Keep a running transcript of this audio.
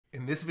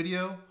In this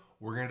video,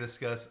 we're going to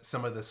discuss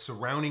some of the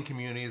surrounding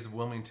communities of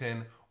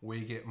Wilmington where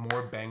you get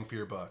more bang for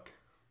your buck.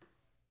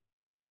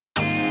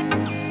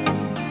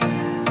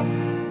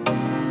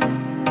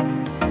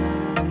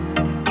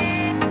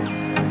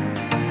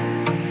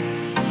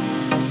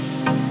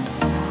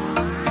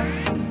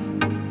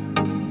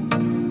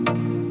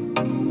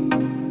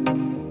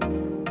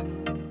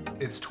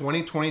 It's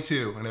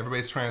 2022 and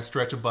everybody's trying to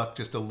stretch a buck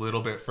just a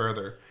little bit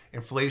further.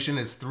 Inflation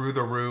is through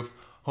the roof.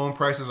 Home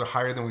prices are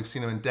higher than we've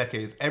seen them in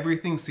decades.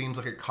 Everything seems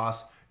like it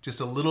costs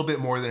just a little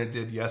bit more than it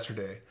did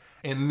yesterday.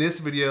 In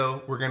this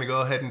video, we're going to go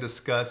ahead and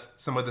discuss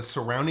some of the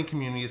surrounding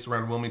communities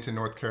around Wilmington,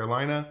 North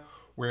Carolina,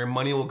 where your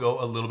money will go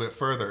a little bit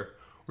further.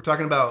 We're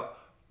talking about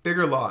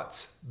bigger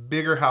lots,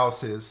 bigger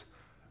houses,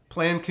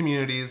 planned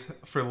communities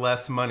for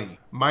less money.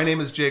 My name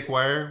is Jake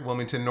Wyer,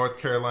 Wilmington, North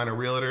Carolina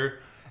realtor.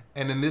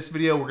 And in this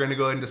video, we're going to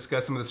go ahead and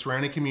discuss some of the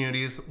surrounding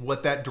communities,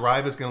 what that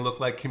drive is going to look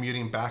like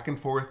commuting back and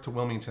forth to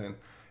Wilmington.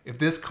 If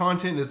this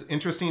content is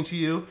interesting to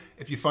you,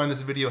 if you find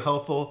this video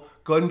helpful,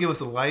 go ahead and give us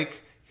a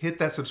like, hit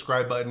that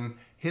subscribe button,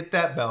 hit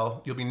that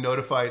bell. You'll be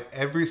notified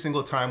every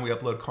single time we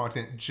upload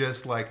content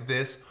just like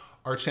this.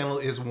 Our channel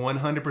is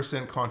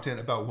 100% content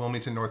about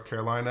Wilmington, North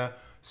Carolina,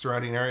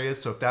 surrounding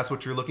areas. So if that's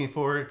what you're looking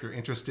for, if you're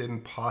interested in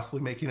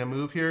possibly making a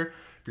move here,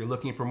 if you're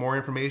looking for more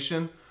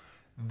information,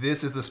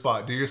 this is the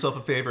spot. Do yourself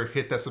a favor,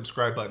 hit that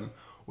subscribe button.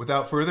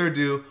 Without further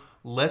ado,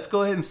 let's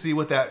go ahead and see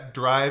what that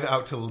drive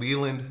out to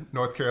Leland,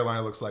 North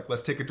Carolina looks like.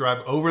 Let's take a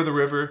drive over the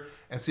river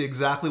and see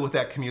exactly what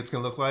that commute's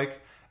gonna look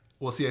like.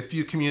 We'll see a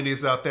few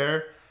communities out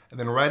there. And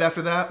then right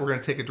after that, we're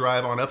gonna take a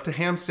drive on up to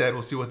Hampstead.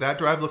 We'll see what that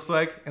drive looks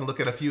like and look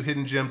at a few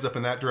hidden gems up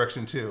in that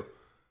direction too.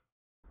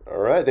 All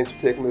right, thanks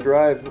for taking the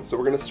drive. So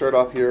we're gonna start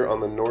off here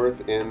on the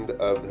north end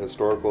of the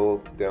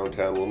historical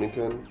downtown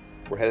Wilmington.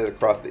 We're headed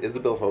across the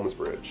Isabel Holmes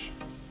Bridge.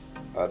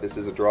 This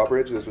is a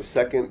drawbridge. There's a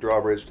second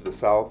drawbridge to the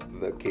south,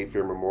 the Cape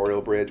Fear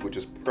Memorial Bridge, which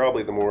is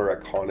probably the more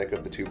iconic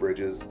of the two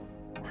bridges.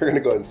 We're going to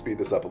go ahead and speed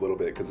this up a little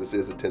bit because this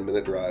is a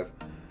 10-minute drive.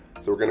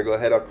 So we're going to go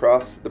ahead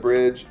across the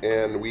bridge,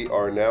 and we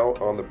are now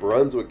on the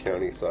Brunswick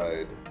County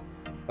side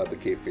of the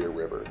Cape Fear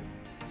River.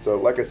 So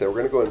like I said, we're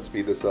going to go ahead and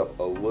speed this up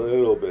a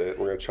little bit.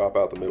 We're going to chop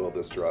out the middle of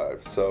this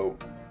drive. So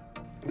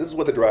this is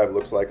what the drive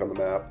looks like on the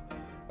map.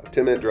 A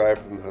 10-minute drive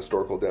from the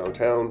historical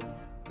downtown,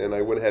 and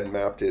I went ahead and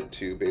mapped it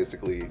to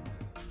basically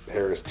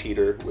Harris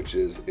Teeter, which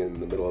is in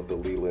the middle of the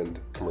Leland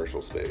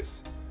commercial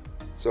space.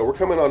 So we're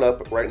coming on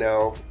up right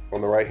now. On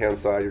the right hand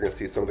side, you're going to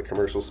see some of the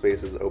commercial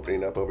spaces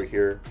opening up over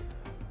here.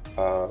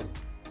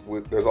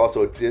 There's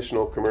also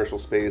additional commercial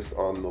space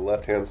on the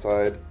left hand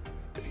side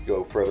if you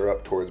go further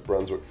up towards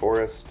Brunswick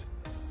Forest.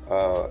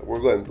 We're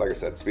going, like I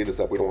said, speed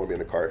this up. We don't want to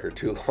be in the car here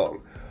too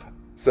long.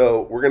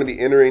 So we're going to be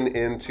entering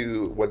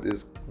into what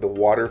is the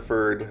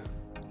Waterford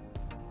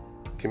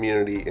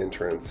community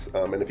entrance,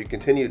 and if you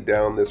continue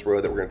down this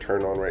road that we're going to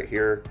turn on right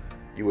here,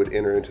 you would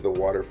enter into the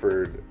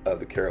Waterford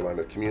of the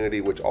Carolinas community,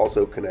 which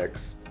also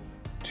connects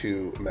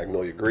to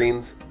Magnolia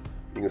Greens.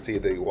 You can see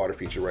the water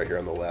feature right here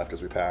on the left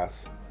as we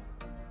pass.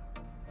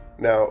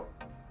 Now,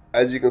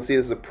 as you can see,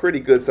 this is a pretty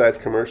good sized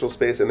commercial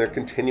space, and they're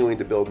continuing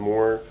to build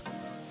more.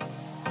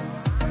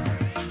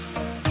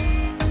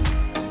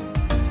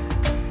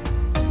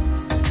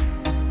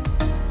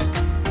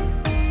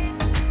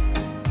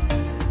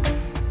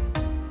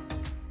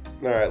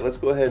 All right, let's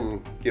go ahead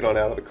and get on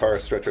out of the car,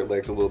 stretch our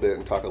legs a little bit,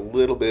 and talk a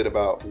little bit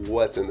about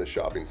what's in the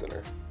shopping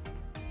center.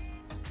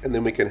 And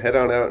then we can head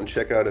on out and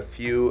check out a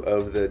few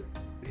of the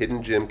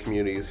hidden gem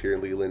communities here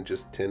in Leland,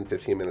 just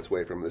 10-15 minutes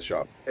away from this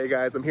shop. Hey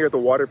guys, I'm here at the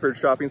Waterford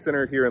Shopping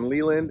Center here in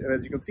Leland, and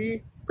as you can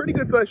see, pretty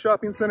good sized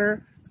shopping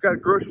center. It's got a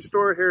grocery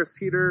store, Harris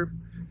Teeter.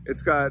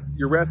 It's got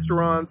your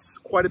restaurants,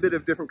 quite a bit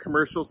of different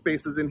commercial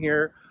spaces in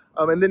here.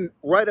 And then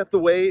right up the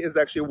way is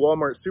actually a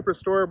Walmart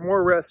superstore,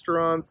 more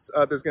restaurants.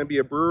 There's going to be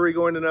a brewery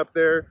going in up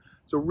there.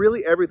 So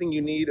really everything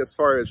you need as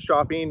far as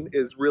shopping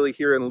is really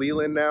here in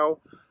Leland now.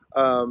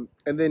 And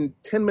then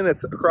 10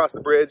 minutes across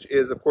the bridge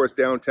is, of course,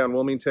 downtown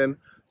Wilmington.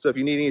 So if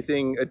you need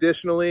anything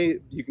additionally,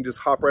 you can just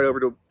hop right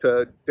over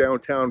to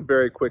downtown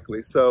very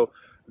quickly. So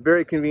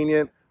very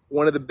convenient.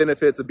 One of the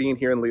benefits of being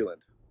here in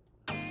Leland.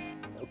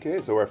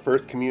 Okay, so our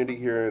first community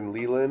here in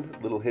Leland,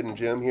 little hidden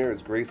gem here,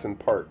 is Grayson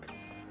Park.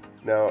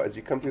 Now, as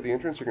you come through the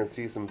entrance, you're going to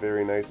see some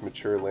very nice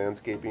mature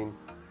landscaping.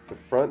 The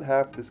front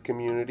half of this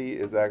community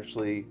is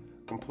actually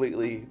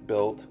completely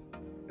built,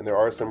 and there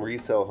are some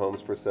resale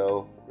homes for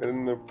sale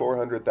in the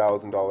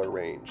 $400,000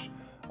 range.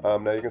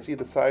 Now you can see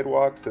the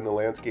sidewalks and the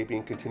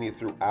landscaping continue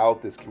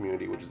throughout this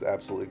community, which is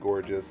absolutely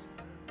gorgeous.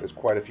 There's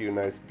quite a few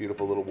nice,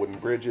 beautiful little wooden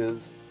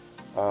bridges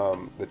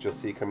that you'll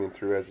see coming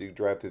through as you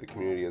drive through the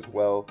community as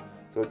well.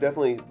 So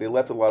definitely, they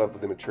left a lot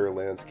of the mature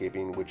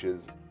landscaping, which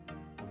is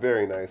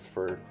very nice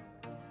for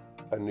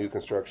a new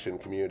construction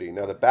community.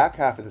 Now the back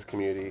half of this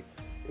community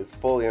is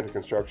fully under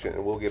construction,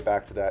 and we'll get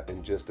back to that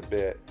in just a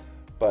bit.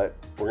 But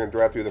we're going to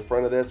drive through the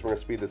front of this. We're going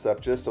to speed this up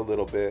just a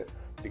little bit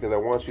because I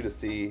want you to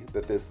see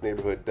that this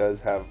neighborhood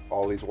does have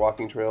all these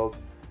walking trails.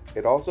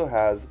 It also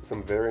has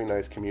some very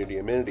nice community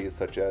amenities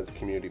such as a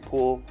community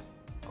pool,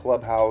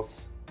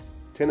 clubhouse,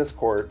 tennis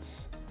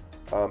courts,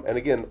 And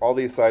again, all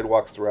these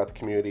sidewalks throughout the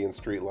community and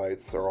street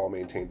lights are all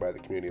maintained by the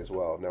community as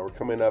well. Now we're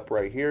coming up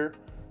right here.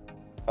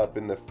 Up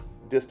in the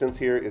distance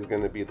here is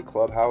going to be the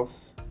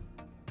clubhouse.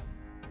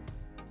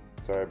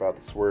 Sorry about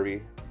the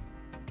swervy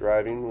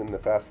driving in the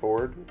fast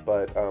forward,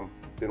 but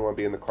didn't want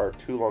to be in the car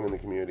too long in the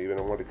community, and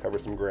I wanted to cover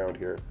some ground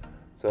here.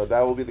 So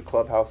that will be the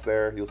clubhouse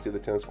there. You'll see the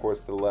tennis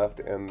courts to the left,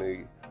 and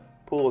the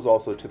pool is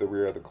also to the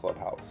rear of the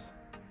clubhouse.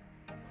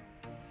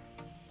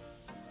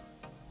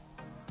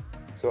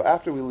 So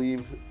after we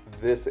leave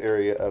this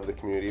area of the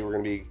community, we're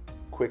going to be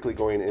quickly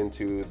going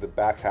into the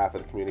back half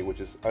of the community, which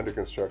is under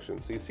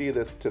construction. So you see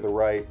this to the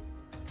right,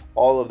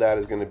 all of that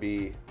is going to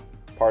be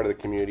part of the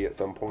community at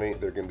some point.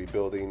 They're going to be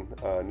building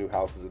new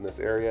houses in this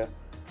area.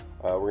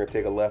 We're going to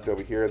take a left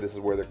over here. This is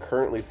where they're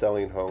currently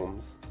selling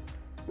homes.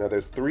 Now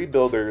there's 3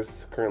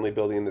 builders currently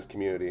building in this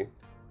community: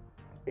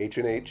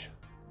 H&H,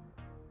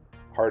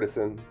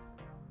 Hardison,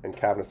 and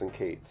Cavness and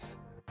Cates.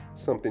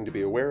 Something to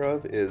be aware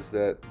of is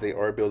that they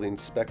are building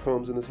spec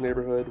homes in this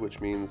neighborhood, which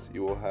means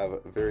you will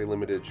have very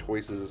limited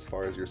choices as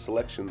far as your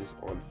selections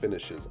on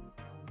finishes.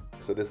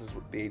 So this is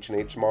the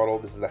H&H model.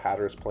 This is the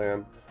Hatter's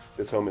plan.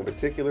 This home in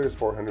particular is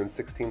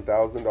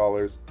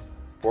 $416,000,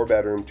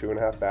 4-bedroom,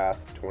 2.5 bath,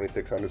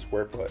 2,600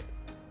 square foot.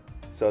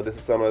 So this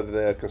is some of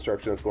the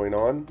construction that's going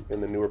on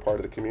in the newer part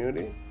of the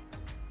community.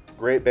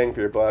 Great bang for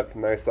your buck,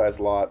 nice sized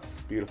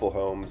lots, beautiful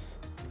homes,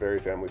 very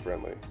family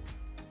friendly.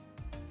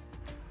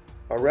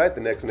 All right,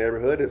 the next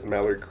neighborhood is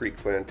Mallory Creek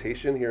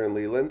Plantation here in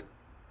Leland.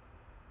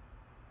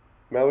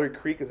 Mallory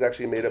Creek is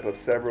actually made up of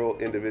several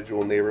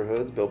individual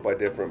neighborhoods built by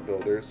different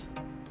builders.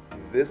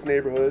 This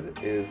neighborhood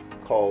is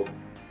called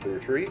The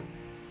Retreat.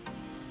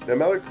 Now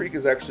Mallory Creek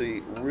is actually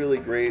really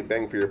great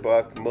bang for your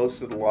buck.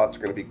 Most of the lots are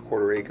going to be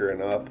 1/4 acre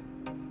and up.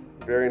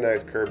 Very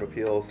nice curb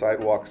appeal,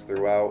 sidewalks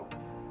throughout.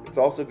 It's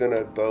also going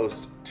to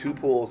boast 2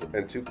 pools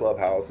and 2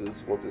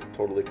 clubhouses once it's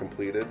totally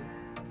completed.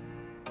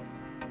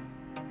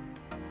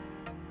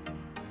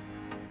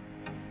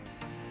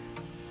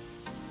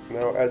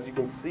 Now, as you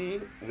can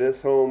see,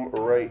 this home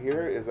right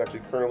here is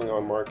actually currently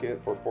on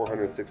market for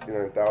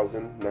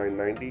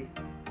 $469,990.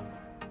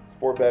 It's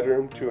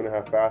 4-bedroom,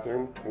 2.5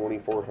 bathroom,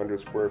 2,400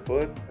 square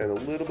foot, and a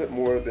little bit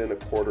more than a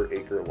 1/4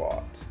 acre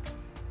lot.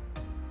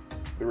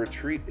 The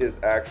Retreat is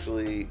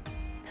actually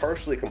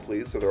partially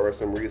complete, so there are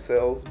some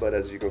resales, but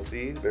as you can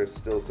see, there's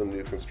still some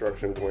new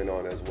construction going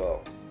on as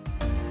well.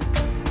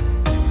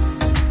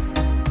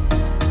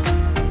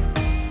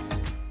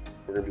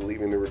 We're going to be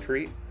leaving the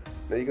Retreat.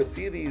 Now you can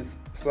see these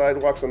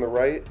sidewalks on the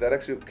right, that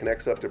actually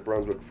connects up to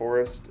Brunswick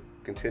Forest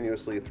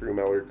continuously through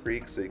Mallory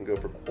Creek, so you can go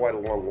for quite a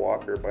long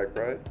walk or bike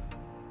ride.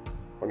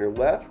 On your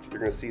left, you're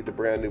going to see the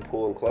brand new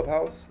pool and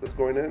clubhouse that's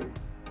going in.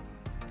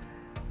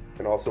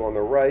 And also on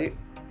the right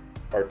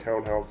are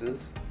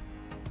townhouses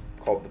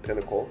called The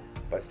Pinnacle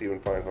by Stephen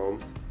Fine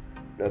Homes.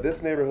 Now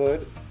this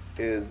neighborhood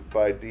is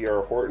by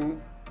D.R.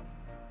 Horton.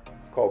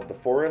 It's called The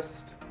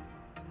Forest.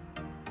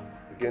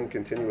 Again,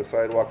 continuous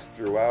sidewalks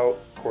throughout,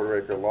 1/4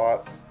 acre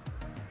lots.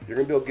 You're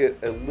going to be able to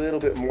get a little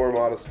bit more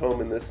modest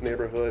home in this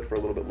neighborhood for a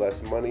little bit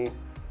less money.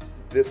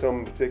 This home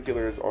in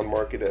particular is on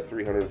market at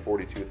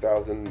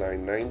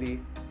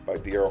 $342,990 by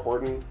D.R.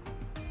 Horton.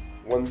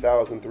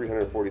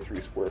 1,343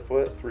 square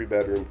foot,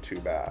 3-bedroom,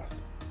 2-bath.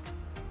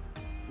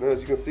 Now, as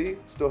you can see,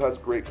 it still has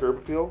great curb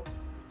appeal.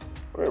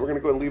 All right, we're going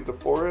to go and leave the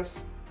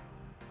forest.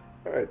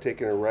 All right,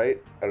 taking a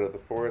right out of the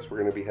forest, we're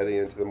going to be heading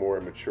into the more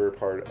mature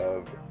part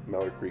of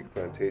Mallory Creek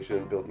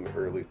Plantation, built in the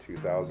early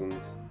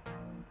 2000s.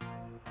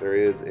 There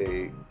is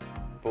a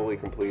fully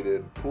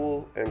completed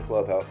pool and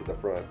clubhouse at the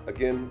front.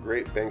 Again,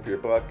 great bang for your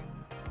buck.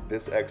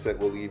 This exit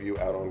will leave you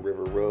out on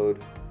River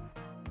Road.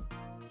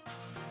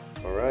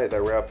 All right,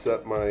 that wraps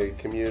up my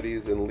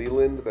communities in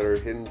Leland that are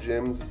hidden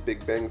gems,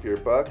 big bang for your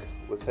buck.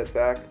 Let's head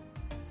back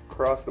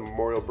across the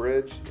Memorial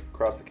Bridge,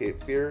 across the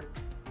Cape Fear,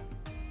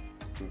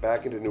 and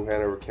back into New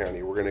Hanover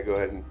County. We're gonna go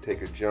ahead and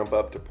take a jump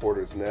up to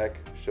Porter's Neck,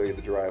 show you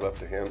the drive up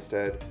to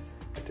Hampstead,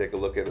 and take a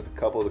look at a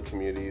couple of the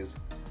communities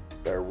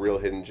that are real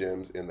hidden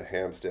gems in the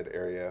Hampstead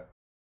area.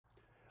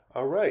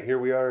 All right, here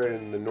we are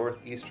in the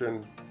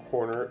northeastern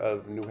corner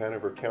of New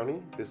Hanover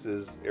County. This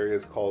is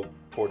areas called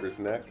Porter's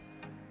Neck.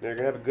 Now you're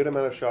gonna have a good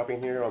amount of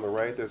shopping here. On the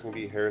right, there's gonna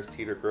be Harris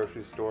Teeter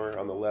grocery store.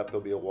 On the left, there'll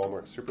be a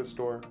Walmart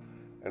superstore.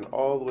 And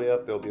all the way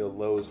up, there'll be a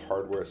Lowe's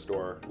hardware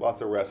store.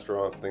 Lots of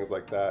restaurants, things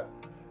like that.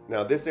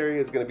 Now this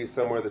area is gonna be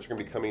somewhere that you're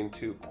gonna be coming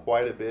to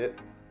quite a bit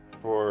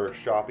for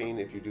shopping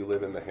if you do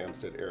live in the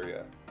Hampstead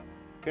area.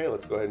 Okay,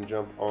 let's go ahead and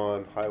jump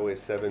on Highway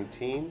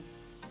 17,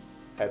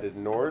 headed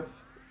north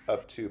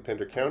up to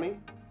Pender County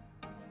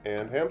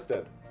and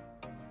Hampstead.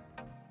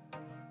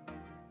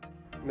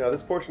 Now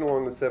this portion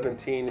along the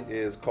 17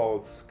 is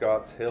called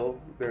Scotts Hill.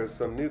 There's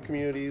some new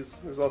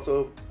communities. There's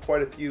also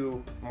quite a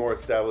few more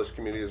established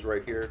communities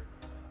right here.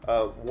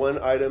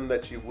 One item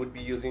that you would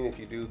be using if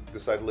you do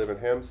decide to live in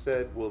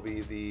Hampstead will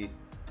be the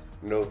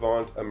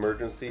Novant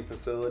Emergency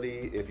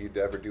Facility if you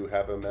ever do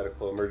have a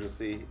medical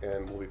emergency,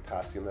 and we'll be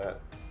passing that.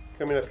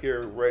 Coming up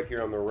here, right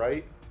here on the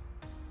right,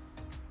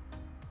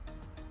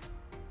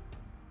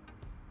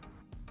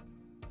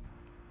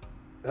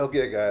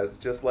 Okay guys,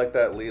 just like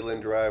that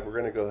Leland drive, we're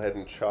gonna go ahead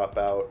and chop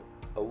out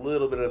a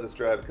little bit of this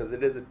drive because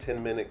it is a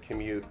 10-minute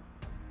commute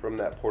from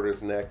that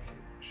Porter's Neck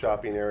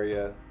shopping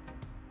area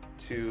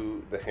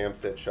to the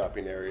Hampstead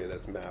shopping area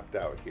that's mapped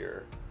out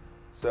here.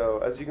 So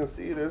as you can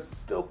see, there's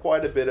still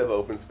quite a bit of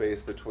open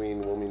space between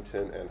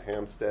Wilmington and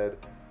Hampstead.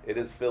 It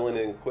is filling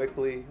in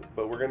quickly,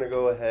 but we're gonna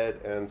go ahead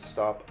and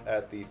stop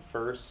at the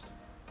first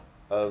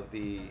of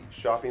the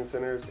shopping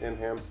centers in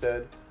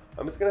Hampstead.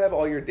 It's gonna have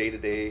all your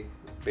day-to-day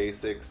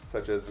basics,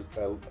 such as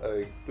a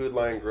Food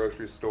Lion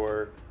grocery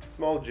store,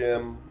 small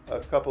gym, a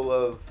couple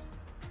of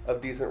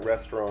decent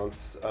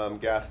restaurants,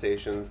 gas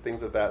stations,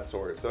 things of that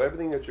sort. So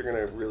everything that you're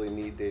gonna really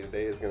need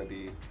day-to-day is gonna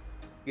be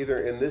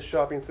either in this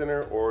shopping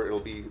center, or it'll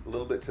be a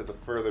little bit to the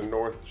further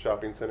north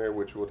shopping center,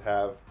 which would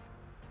have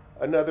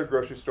another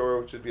grocery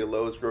store, which would be a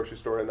Lowe's grocery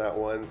store in that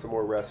one, some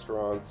more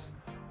restaurants,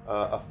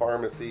 a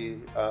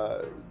pharmacy.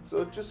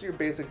 So just your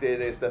basic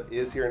day-to-day stuff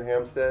is here in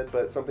Hampstead,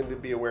 but something to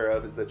be aware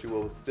of is that you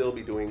will still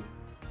be doing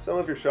some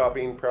of your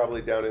shopping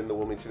probably down in the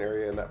Wilmington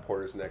area and that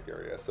Porter's Neck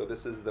area. So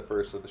this is the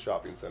first of the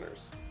shopping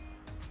centers.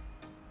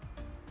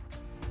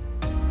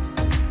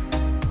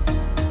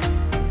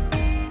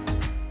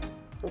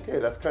 Okay,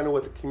 that's kind of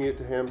what the commute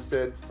to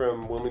Hampstead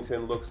from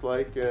Wilmington looks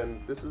like,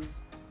 and this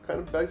is kind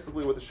of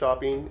basically what the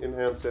shopping in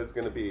Hampstead is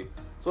going to be.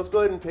 So let's go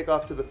ahead and take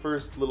off to the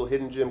first little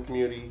hidden gem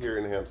community here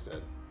in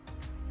Hampstead.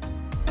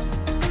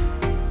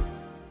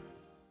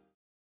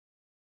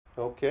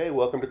 Okay,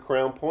 welcome to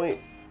Crown Point.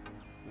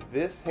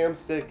 This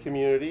Hampstead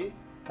community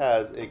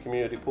has a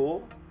community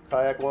pool,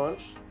 kayak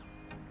launch.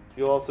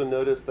 You'll also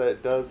notice that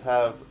it does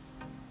have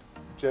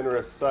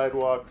generous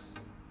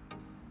sidewalks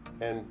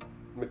and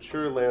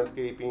mature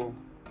landscaping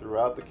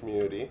throughout the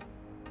community.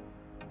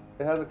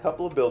 It has a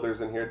couple of builders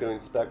in here doing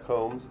spec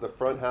homes. The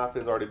front half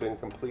has already been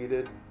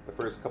completed, the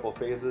first couple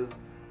phases.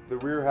 The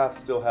rear half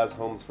still has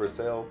homes for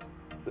sale.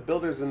 The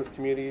builders in this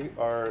community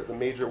are the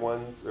major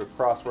ones, or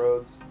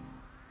Crossroads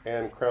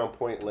and Crown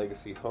Point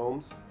Legacy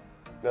Homes.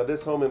 Now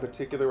this home in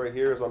particular right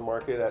here is on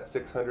market at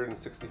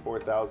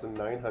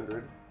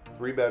 $664,900,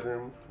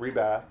 3-bedroom,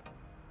 3-bath,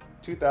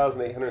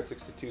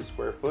 2,862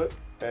 square foot,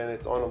 and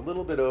it's on a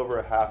little bit over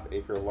a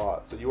half-acre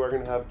lot. So you are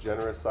going to have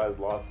generous sized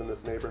lots in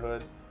this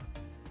neighborhood.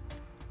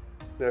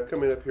 Now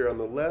coming up here on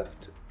the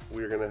left,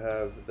 we're going to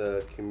have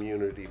the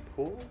community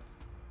pool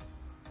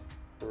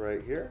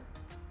right here.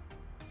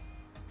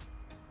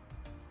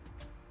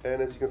 And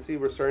as you can see,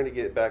 we're starting to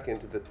get back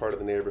into the part of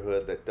the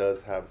neighborhood that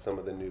does have some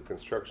of the new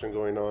construction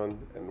going on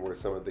and where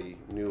some of the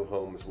new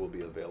homes will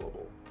be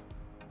available.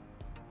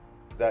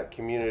 That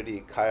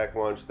community kayak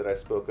launch that I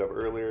spoke of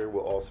earlier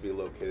will also be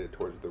located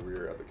towards the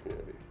rear of the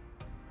community.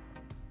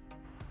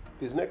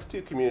 These next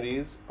two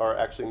communities are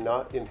actually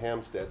not in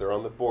Hampstead, they're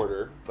on the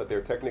border, but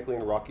they're technically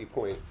in Rocky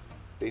Point.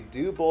 They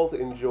do both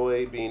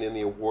enjoy being in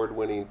the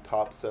award-winning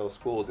Top Sale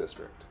School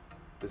District.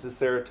 This is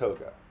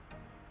Saratoga.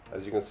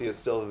 As you can see, it's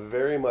still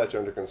very much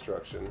under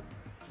construction.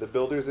 The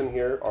builders in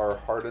here are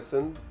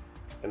Hardison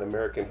and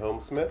American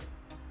Homesmith,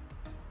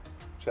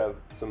 which have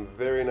some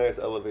very nice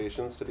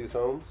elevations to these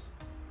homes.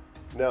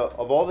 Now,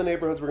 of all the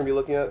neighborhoods we're going to be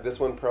looking at,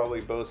 this one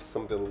probably boasts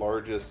some of the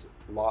largest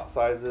lot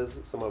sizes,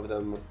 some of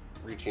them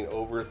reaching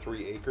over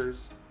 3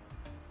 acres.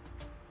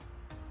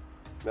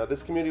 Now,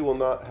 this community will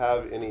not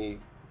have any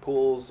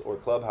pools or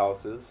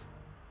clubhouses,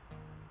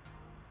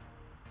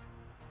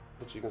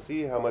 but you can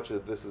see how much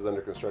of this is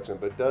under construction,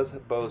 but it does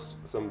boast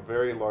some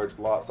very large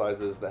lot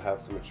sizes that have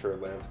some mature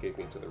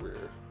landscaping to the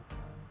rear.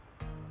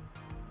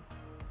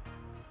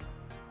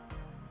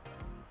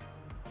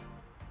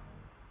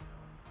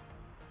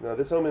 Now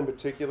this home in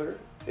particular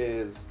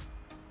is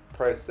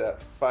priced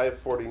at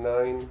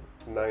 $549,900,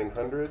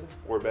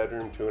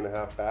 4-bedroom,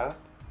 2.5-bath,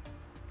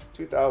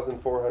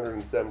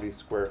 2,470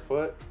 square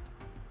foot,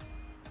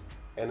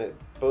 and it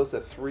boasts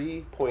a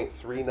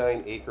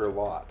 3.39 acre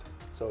lot.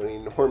 So an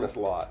enormous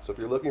lot. So if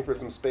you're looking for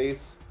some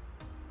space,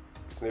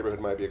 this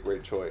neighborhood might be a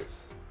great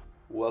choice.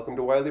 Welcome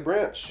to Wiley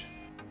Branch.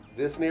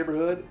 This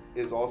neighborhood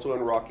is also in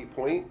Rocky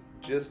Point,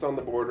 just on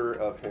the border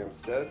of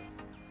Hampstead.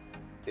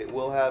 It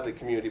will have a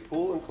community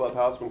pool and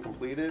clubhouse when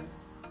completed.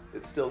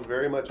 It's still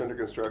very much under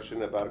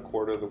construction, about a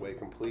quarter of the way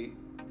complete.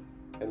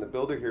 And the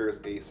builder here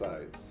is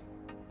A-Sides.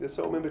 This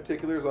home in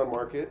particular is on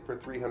market for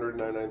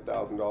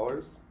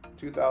 $399,000,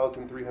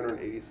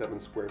 2,387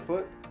 square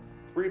foot,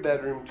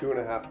 3-bedroom,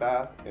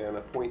 2.5-bath, and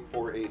a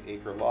 0.48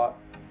 acre lot.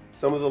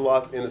 Some of the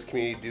lots in this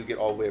community do get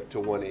all the way up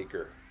to 1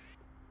 acre.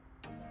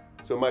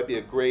 So it might be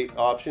a great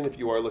option if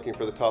you are looking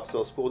for the Top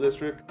Sale School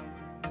District.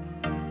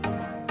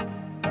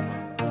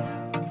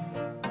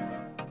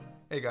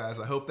 Hey guys,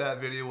 I hope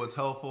that video was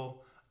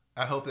helpful.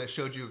 I hope that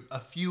showed you a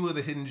few of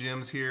the hidden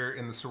gems here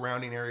in the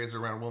surrounding areas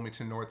around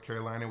Wilmington, North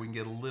Carolina. We can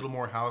get a little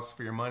more house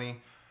for your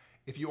money.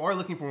 If you are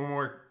looking for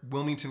more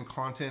Wilmington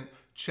content,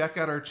 check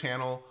out our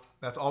channel.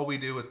 That's all we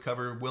do is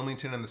cover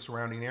Wilmington and the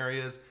surrounding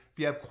areas. If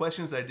you have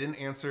questions that I didn't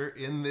answer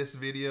in this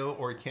video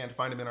or you can't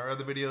find them in our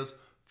other videos,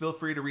 feel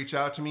free to reach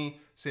out to me,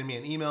 send me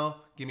an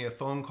email, give me a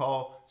phone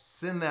call,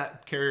 send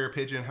that carrier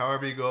pigeon,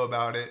 however you go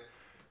about it.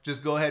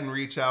 Just go ahead and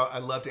reach out.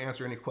 I'd love to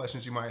answer any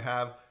questions you might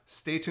have.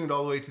 Stay tuned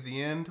all the way to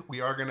the end.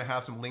 We are going to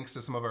have some links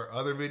to some of our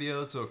other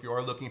videos. So if you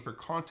are looking for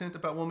content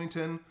about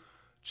Wilmington,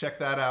 check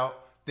that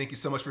out. Thank you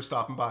so much for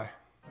stopping by.